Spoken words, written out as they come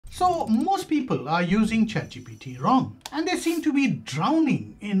So most people are using ChatGPT wrong, and they seem to be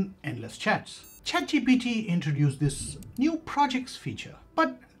drowning in endless chats. ChatGPT introduced this new projects feature,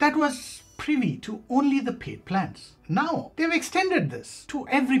 but that was privy to only the paid plans. Now they've extended this to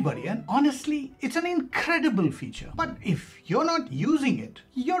everybody, and honestly, it's an incredible feature. But if you're not using it,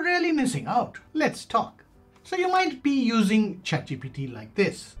 you're really missing out. Let's talk. So you might be using ChatGPT like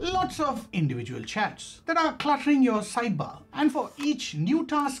this. Lots of individual chats that are cluttering your sidebar. And for each new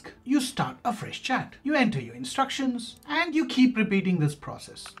task, you start a fresh chat. You enter your instructions and you keep repeating this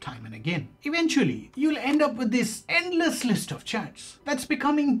process time and again. Eventually, you'll end up with this endless list of chats that's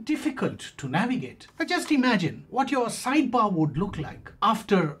becoming difficult to navigate. But just imagine what your sidebar would look like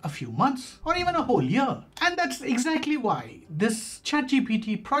after a few months or even a whole year. And that's exactly why this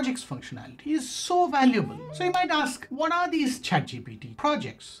ChatGPT projects functionality is so valuable. So you might ask, what are these ChatGPT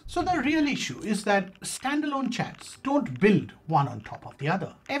projects? So the real issue is that standalone chats don't build one on top of the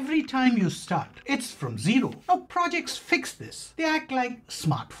other. Every time you start, it's from zero. Now projects fix this. They act like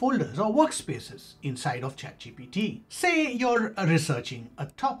smart folders or workspaces inside of ChatGPT. Say you're researching a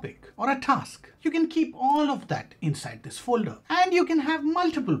topic or a task. You can keep all of that inside this folder, and you can have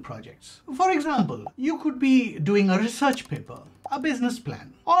multiple projects. For example, you could be doing a research paper, a business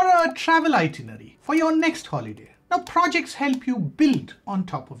plan, or a travel itinerary for your next holiday. Now, projects help you build on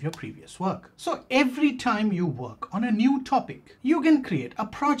top of your previous work. So every time you work on a new topic, you can create a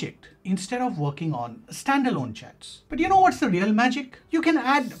project instead of working on standalone chats. But you know what's the real magic? You can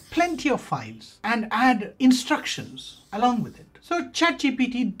add plenty of files and add instructions along with it. So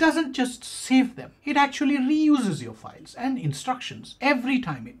ChatGPT doesn't just save them. It actually reuses your files and instructions every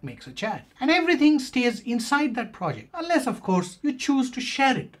time it makes a chat. And everything stays inside that project, unless of course you choose to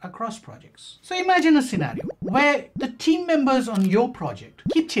share it across projects. So imagine a scenario where the team members on your project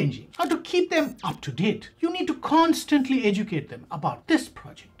keep changing. How to keep them up to date? You need to constantly educate them about this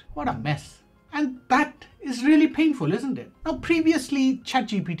project. What a mess. And that is really painful, isn't it? Now, previously,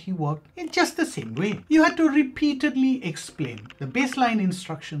 ChatGPT worked in just the same way. You had to repeatedly explain the baseline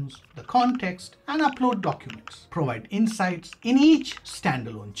instructions, the context, and upload documents, provide insights in each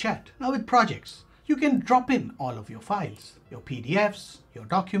standalone chat. Now, with projects, you can drop in all of your files, your PDFs, your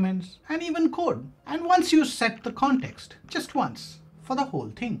documents, and even code. And once you set the context, just once, for the whole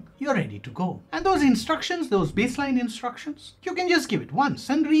thing, you're ready to go. And those instructions, those baseline instructions, you can just give it once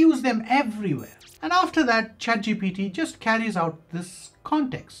and reuse them everywhere. And after that, ChatGPT just carries out this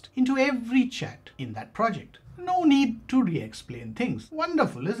context into every chat in that project. No need to re-explain things.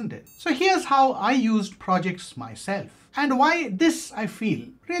 Wonderful, isn't it? So here's how I used projects myself and why this, I feel,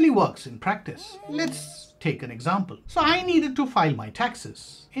 really works in practice. Let's take an example. So I needed to file my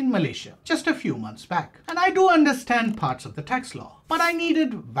taxes in Malaysia just a few months back. And I do understand parts of the tax law, but I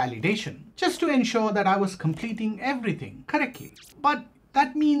needed validation just to ensure that I was completing everything correctly. But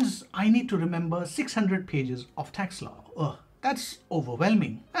that means I need to remember 600 pages of tax law. Ugh. That's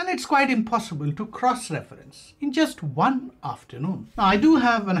overwhelming, and it's quite impossible to cross-reference in just one afternoon. Now, I do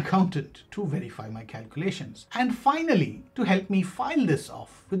have an accountant to verify my calculations and finally to help me file this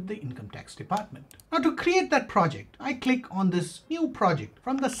off with the income tax department. Now, to create that project, I click on this new project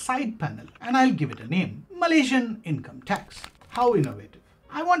from the side panel and I'll give it a name, Malaysian Income Tax. How innovative.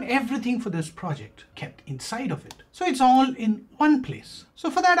 I want everything for this project kept inside of it, so it's all in one place. So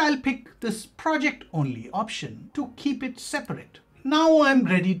for that, I'll pick this project only option to keep it separate. Now I'm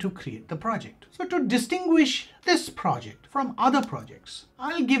ready to create the project. So to distinguish this project from other projects,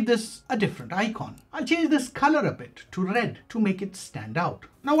 I'll give this a different icon. I'll change this color a bit to red to make it stand out.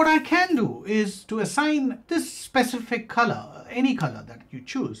 Now what I can do is to assign this specific color, any color that you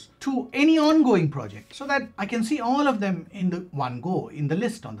choose, to any ongoing project so that I can see all of them in the one go in the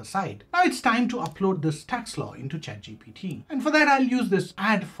list on the side. Now it's time to upload this tax law into ChatGPT. And for that, I'll use this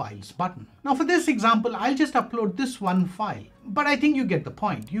Add Files button. Now for this example, I'll just upload this one file, but I think you get the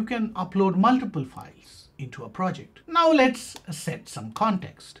point. You can upload multiple files into a project. Now let's set some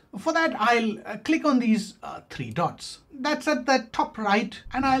context. For that, I'll click on these three dots. That's at the top right,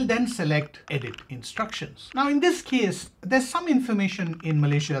 and I'll then select Edit Instructions. Now in this case, there's some information in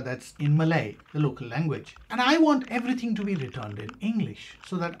Malaysia that's in Malay, the local language, and I want everything to be returned in English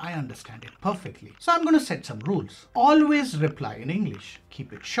so that I understand it perfectly. So I'm going to set some rules. Always reply in English.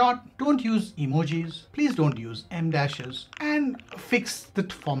 Keep it short. Don't use emojis. Please don't use em dashes, and fix the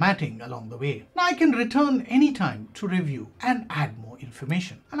formatting along the way. Now I can return anytime to review and add more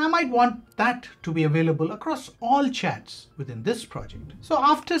information. And I might want that to be available across all chats within this project. So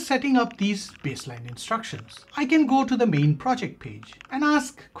after setting up these baseline instructions, I can go to the main project page and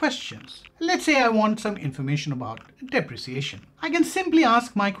ask questions. Let's say I want some information about depreciation. I can simply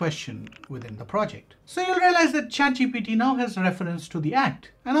ask my question within the project. So you'll realize that ChatGPT now has reference to the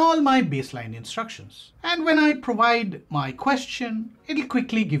act and all my baseline instructions. And when I provide my question, it'll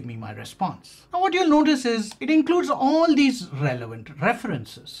quickly give me my response. Now what you'll notice is it includes all these relevant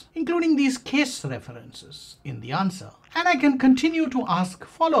references, including these case references in the answer. And I can continue to ask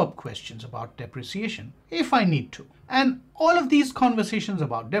follow-up questions about depreciation if I need to. And all of these conversations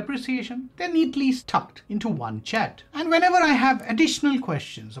about depreciation, they're neatly tucked into one chat. And whenever I have additional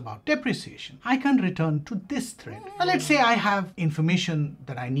questions about depreciation, I can return to this thread. Now let's say I have information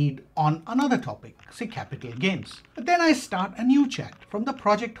that I need on another topic, say capital gains. But then I start a new chat from the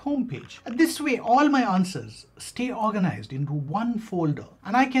project homepage. And this way, all my answers stay organized into one folder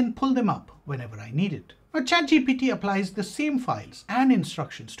and I can pull them up whenever I need it. Now, ChatGPT applies the same files and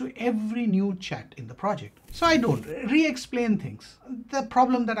instructions to every new chat in the project. So I don't re-explain things, the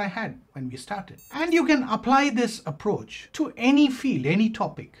problem that I had when we started. And you can apply this approach to any field, any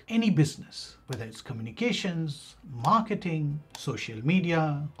topic, any business, whether it's communications, marketing, social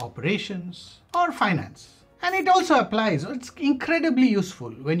media, operations, or finance. And it also applies, it's incredibly useful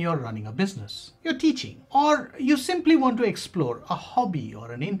when you're running a business, you're teaching, or you simply want to explore a hobby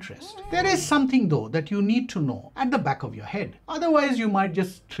or an interest. There is something though that you need to know at the back of your head. Otherwise, you might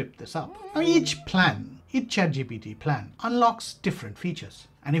just trip this up. Now, each ChatGPT plan unlocks different features.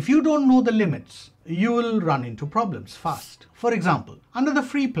 And if you don't know the limits, you will run into problems fast. For example, under the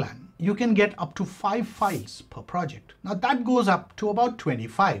free plan, you can get up to 5 files per project. Now that goes up to about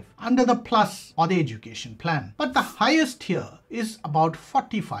 25 under the plus or the education plan. But the highest tier is about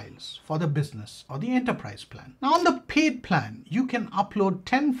 40 files for the business or the enterprise plan. Now on the paid plan, you can upload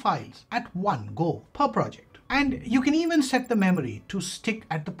 10 files at one go per project. And you can even set the memory to stick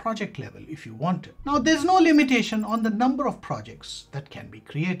at the project level if you want it. Now, there's no limitation on the number of projects that can be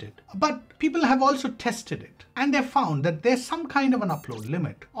created, but people have also tested it and they found that there's some kind of an upload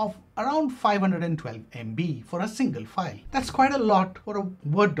limit of around 512 MB for a single file. That's quite a lot for a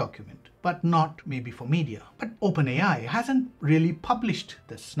Word document, but not maybe for media. But OpenAI hasn't really published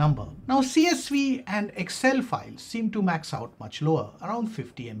this number. Now CSV and Excel files seem to max out much lower, around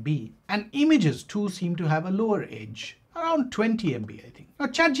 50 MB, and images too seem to have a lower edge, around 20 MB I think. Now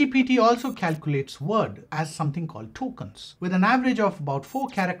ChatGPT also calculates Word as something called tokens, with an average of about 4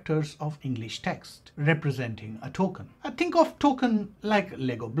 characters of English text representing a token. I think of token like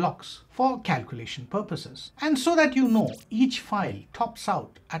Lego blocks for calculation purposes. And so that you know, each file tops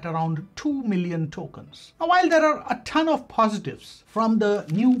out at around 2 million tokens. Now while there are a ton of positives from the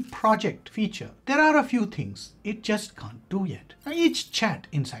new project feature, there are a few things it just can't do yet. Now each chat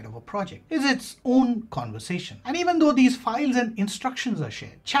inside of a project is its own conversation. And even though these files and instructions are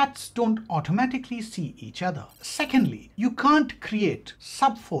shared, chats don't automatically see each other. Secondly, you can't create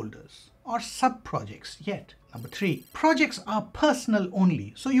subfolders or sub-projects yet. Number 3, projects are personal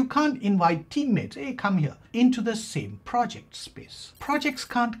only, so you can't invite teammates, hey, come here, into the same project space. Projects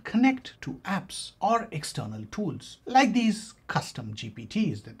can't connect to apps or external tools, like these custom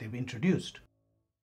GPTs that they've introduced.